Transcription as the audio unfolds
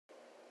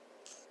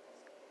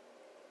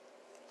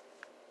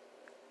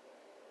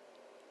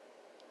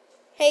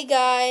Hey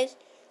guys,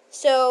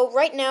 so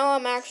right now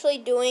I'm actually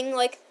doing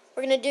we're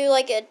gonna do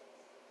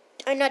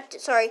I'm not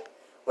sorry,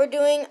 we're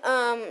doing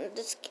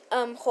this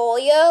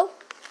Holio.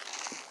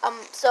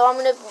 So I'm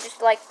gonna just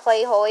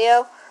play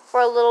Holio for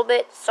a little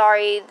bit.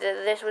 Sorry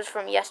that this was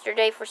from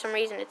yesterday. For some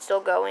reason it's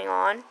still going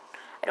on.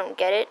 I don't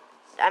get it.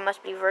 I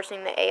must be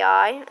versing the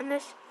AI in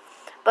this,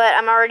 but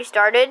I'm already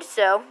started.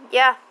 So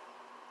yeah.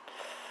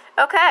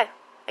 Okay,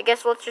 I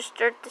guess let's just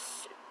start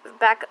this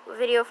back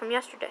video from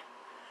yesterday.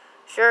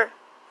 Sure.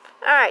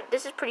 Alright,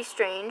 this is pretty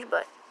strange,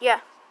 but yeah.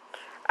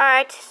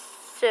 Alright,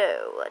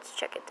 so let's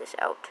check this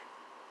out.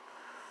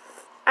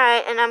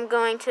 Alright, and I'm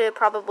going to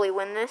probably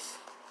win this.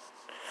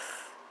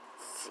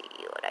 Let's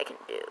see what I can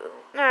do.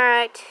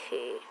 Alright.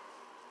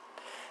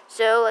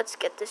 So let's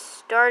get this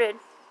started.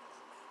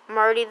 I'm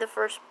already the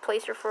first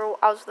placer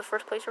I was the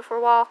first placer for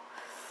a while.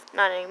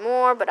 Not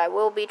anymore, but I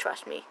will be,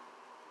 trust me.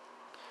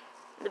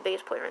 The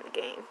biggest player in the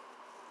game.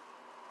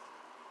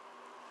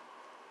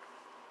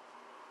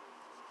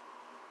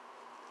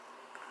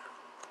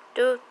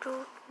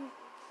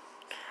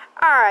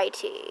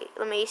 Alrighty,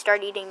 let me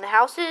start eating the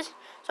houses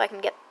so I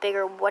can get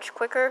bigger much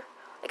quicker.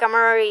 I'm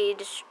already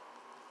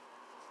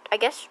I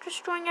guess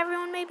destroying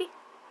everyone, maybe?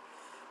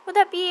 Would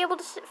that be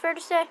fair to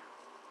say?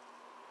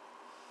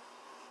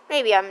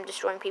 Maybe I'm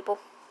destroying people.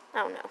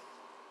 I don't know.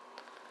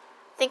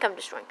 I think I'm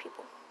destroying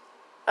people.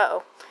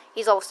 Uh-oh,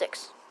 he's level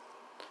 6.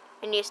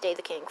 I need to stay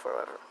the king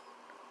forever.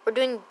 We're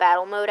doing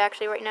battle mode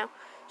actually right now,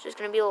 so it's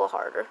going to be a little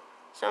harder.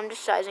 So I'm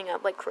just sizing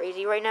up like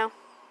crazy right now.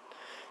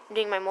 I'm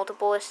doing my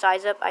multiplest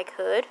size up I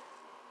could.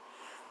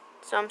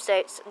 So I'm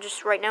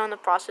just right now in the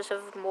process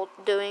of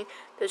doing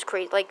those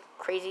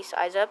crazy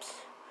size ups.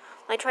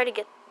 I try to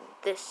get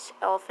this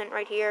elephant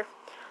right here.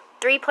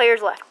 3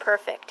 players left,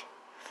 perfect.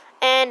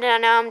 And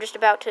now I'm just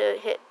about to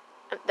hit.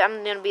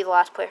 I'm gonna be the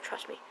last player,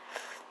 trust me.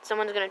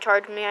 Someone's gonna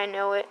charge me, I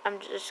know it. I'm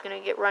just gonna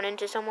run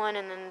into someone,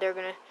 and then they're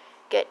gonna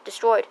get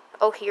destroyed.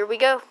 Oh, here we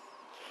go.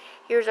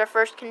 Here's our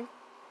first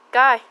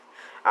guy.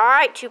 All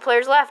right, 2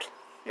 players left.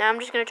 Now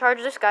I'm just gonna charge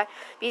this guy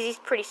because he's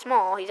pretty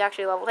small. He's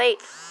actually level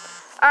 8.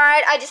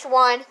 Alright, I just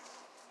won.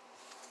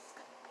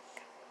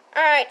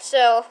 Alright,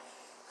 so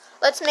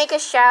let's make a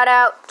shout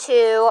out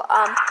to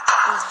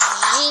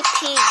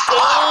GP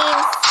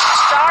Games.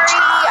 Sorry,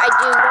 I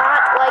do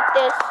not like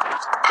this.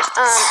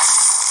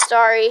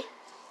 Sorry.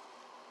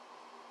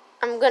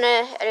 I'm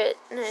gonna edit.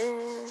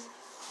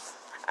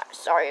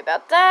 Sorry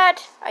about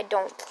that. I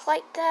don't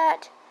like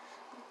that.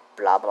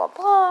 Blah, blah,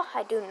 blah.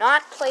 I do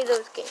not play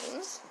those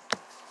games.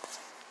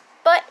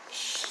 But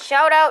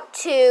shout out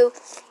to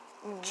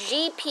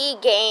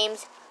GP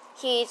Games.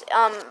 He's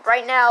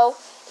right now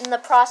in the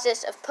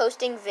process of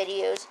posting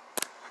videos.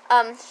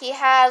 He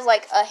has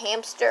a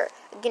hamster,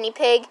 a guinea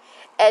pig,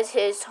 as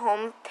his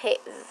home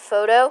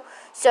photo.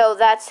 So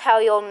that's how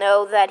you'll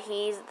know that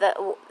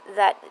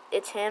that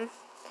it's him.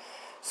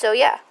 So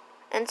yeah,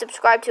 and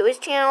subscribe to his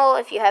channel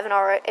if you haven't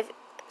already.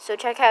 So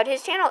check out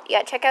his channel.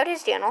 Yeah, check out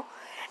his channel.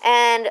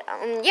 And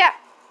yeah.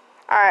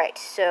 All right.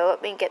 So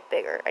let me get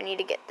bigger. I need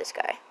to get this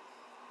guy.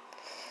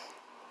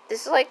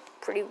 This is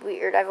pretty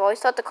weird. I've always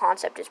thought the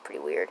concept is pretty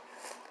weird.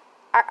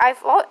 I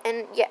thought,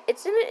 and yeah,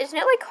 isn't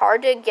it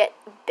hard to get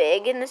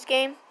big in this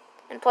game?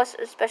 And plus,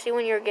 especially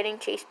when you're getting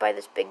chased by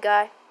this big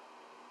guy.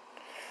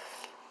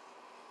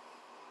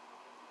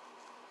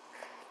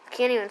 I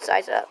can't even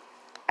size up.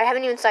 I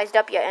haven't even sized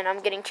up yet, and I'm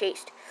getting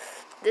chased.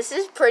 This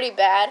is pretty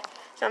bad.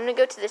 So I'm gonna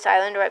go to this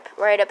island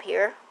right up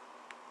here.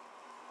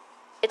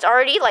 It's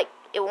already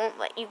it won't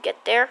let you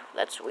get there.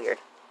 That's weird.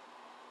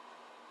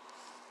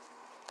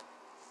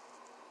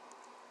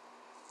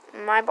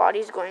 My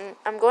body's going,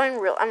 I'm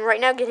right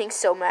now getting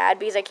so mad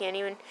because I can't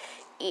even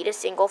eat a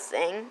single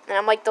thing. And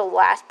I'm the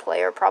last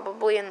player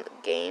probably in the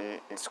game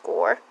and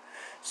score.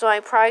 So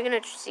I'm probably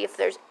going to see if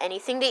there's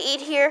anything to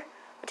eat here,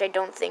 which I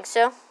don't think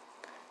so.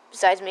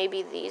 Besides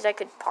maybe these I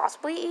could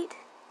possibly eat.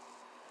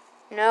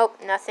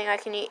 Nope, nothing I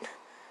can eat.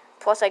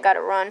 Plus I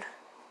gotta run.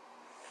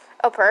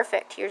 Oh,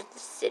 perfect. Here's the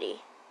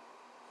city.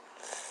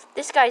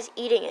 This guy's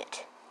eating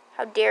it.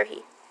 How dare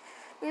he?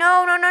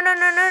 No, no, no, no,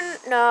 no, no,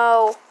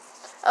 no.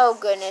 Oh,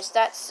 goodness,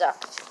 that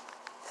sucked.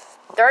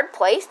 3rd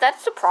place?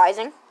 That's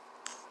surprising.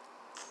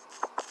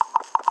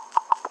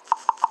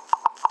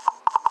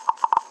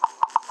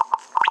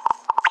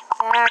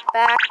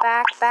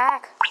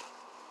 Back.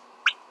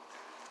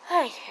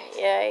 Ay.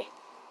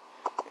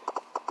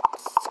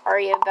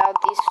 Sorry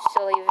about these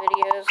silly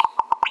videos.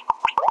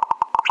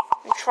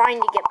 I'm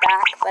trying to get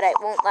back, but it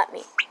won't let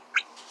me.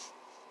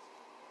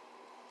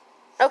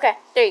 Okay,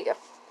 there you go.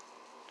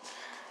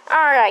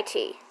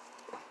 Alrighty.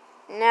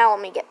 Now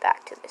let me get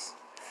back to this.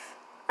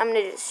 I'm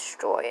going to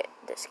destroy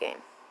this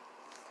game.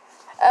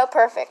 Oh,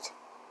 perfect.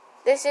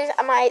 This is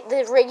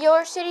the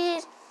regular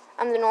cities.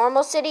 The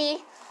normal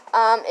city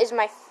is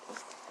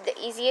the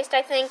easiest,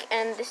 I think.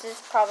 And this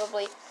is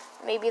probably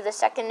maybe the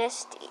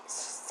secondish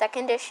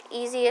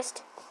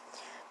easiest.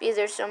 Because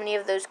there's so many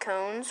of those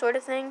cone sort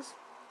of things.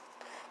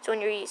 So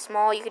when you're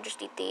small, you can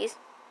just eat these.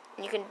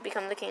 And you can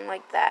become the king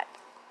like that.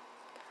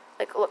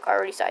 Look, I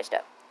already sized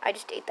up. I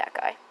just ate that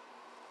guy.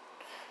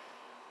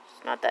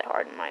 It's not that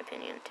hard, in my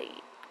opinion, to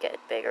get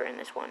bigger in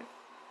this one.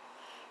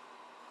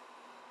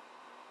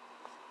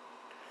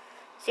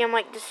 See, I'm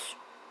like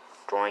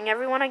destroying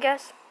everyone, I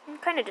guess. I'm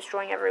kind of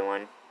destroying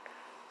everyone.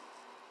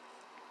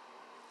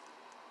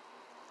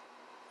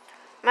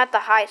 I'm at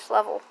the highest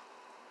level.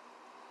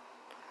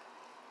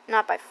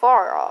 Not by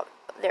far.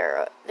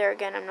 There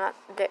again, I'm not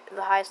the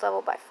highest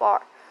level by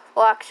far.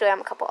 Well, actually,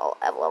 I'm a couple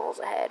of levels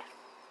ahead.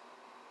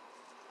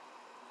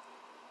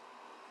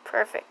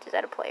 Perfect. Is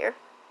that a player?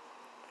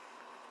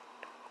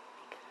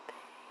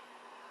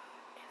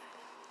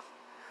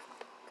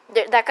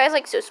 That guy's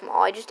like so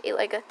small. I just ate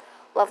like a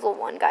level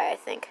 1 guy, I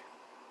think.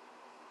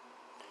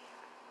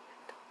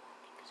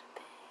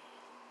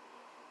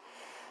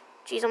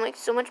 Jeez, I'm like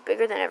so much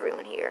bigger than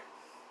everyone here.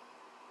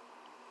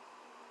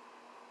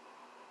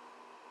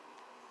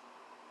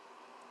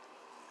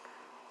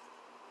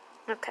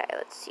 Okay,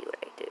 let's see what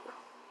I do.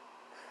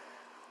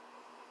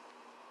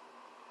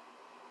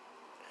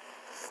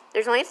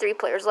 There's only 3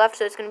 players left,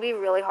 so it's going to be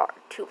really hard.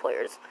 2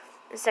 players.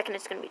 In a second,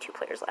 it's going to be 2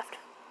 players left.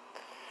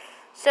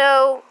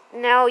 So,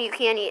 now you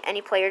can't eat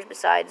any players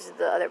besides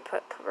the other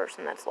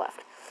person that's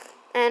left.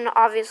 And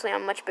obviously,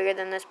 I'm much bigger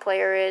than this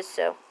player is,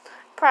 so I'm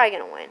probably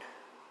going to win.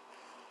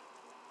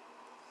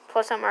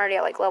 Plus, I'm already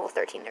at like level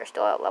 13. They're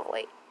still at level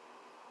 8.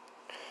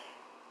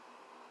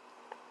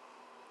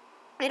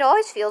 It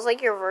always feels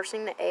like you're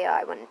versing the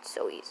AI when it's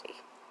so easy.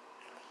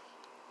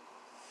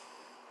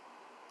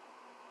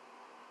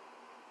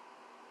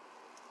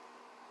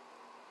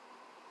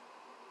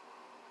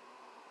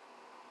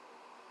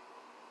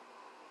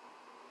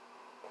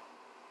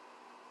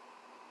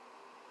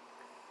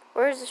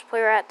 Where is this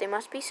player at? They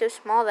must be so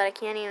small that I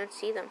can't even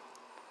see them.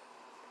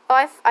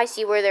 Oh, I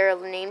see where their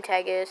name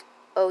tag is.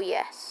 Oh,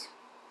 yes.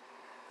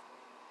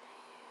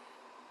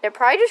 They're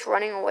probably just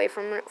running away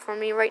from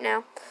me right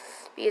now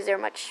because they're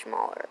much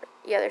smaller.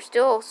 Yeah, they're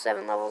still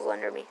 7 levels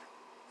under me.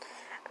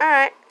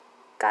 Alright.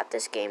 Got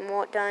this game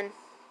done.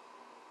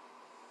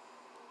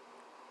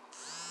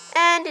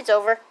 And it's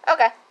over.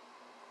 Okay.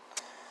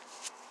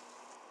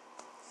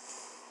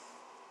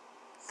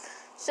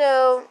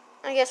 So,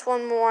 I guess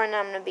one more and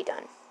I'm going to be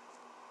done.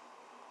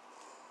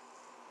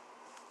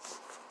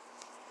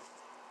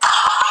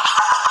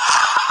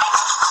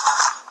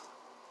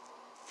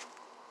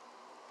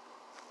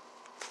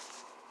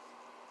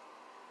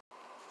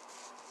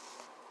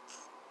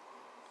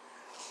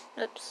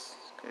 Oops.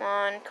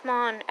 Come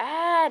on.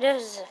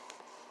 Ads.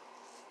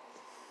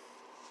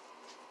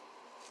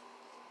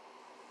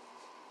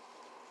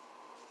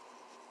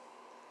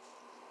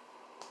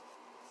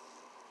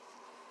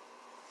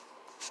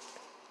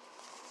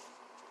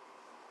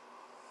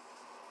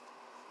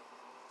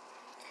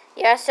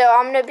 Yeah, so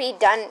I'm going to be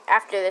done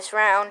after this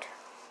round.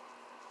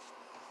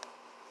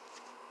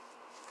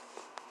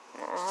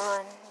 Come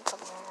on.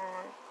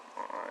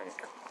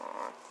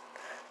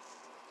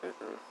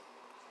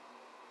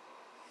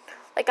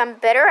 Like, I'm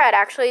better at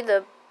actually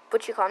the,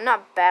 what you call it,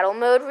 not battle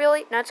mode,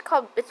 really. No,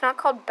 it's not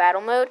called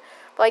battle mode,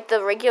 but like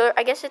the regular,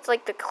 I guess it's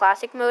like the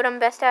classic mode I'm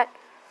best at.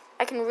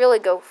 I can really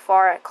go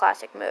far at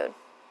classic mode.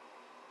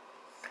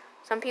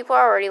 Some people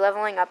are already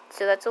leveling up,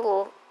 so that's a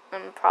little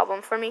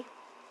problem for me.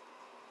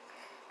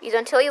 Because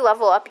until you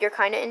level up, you're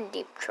kind of in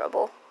deep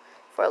trouble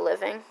for a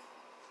living.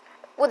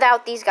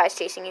 Without these guys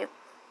chasing you.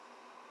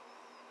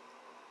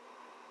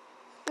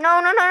 No.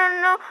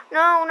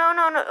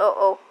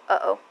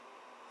 Uh-oh.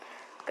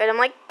 Guys, I'm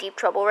like deep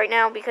trouble right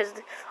now because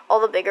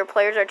all the bigger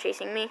players are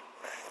chasing me.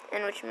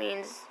 And which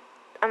means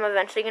I'm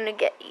eventually going to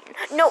get eaten.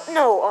 No.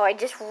 Oh, I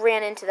just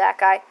ran into that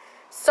guy.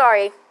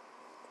 Sorry.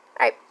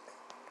 Alright.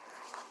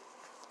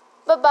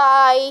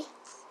 Bye-bye.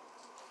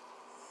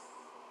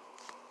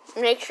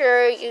 Make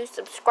sure you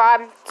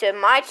subscribe to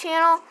my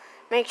channel.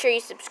 Make sure you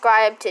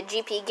subscribe to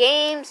GP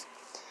Games.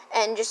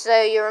 And just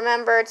so you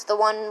remember, it's the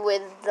one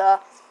with the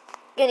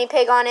guinea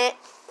pig on it.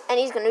 And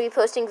he's going to be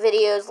posting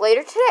videos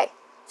later today.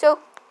 So,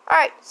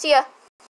 alright, see ya.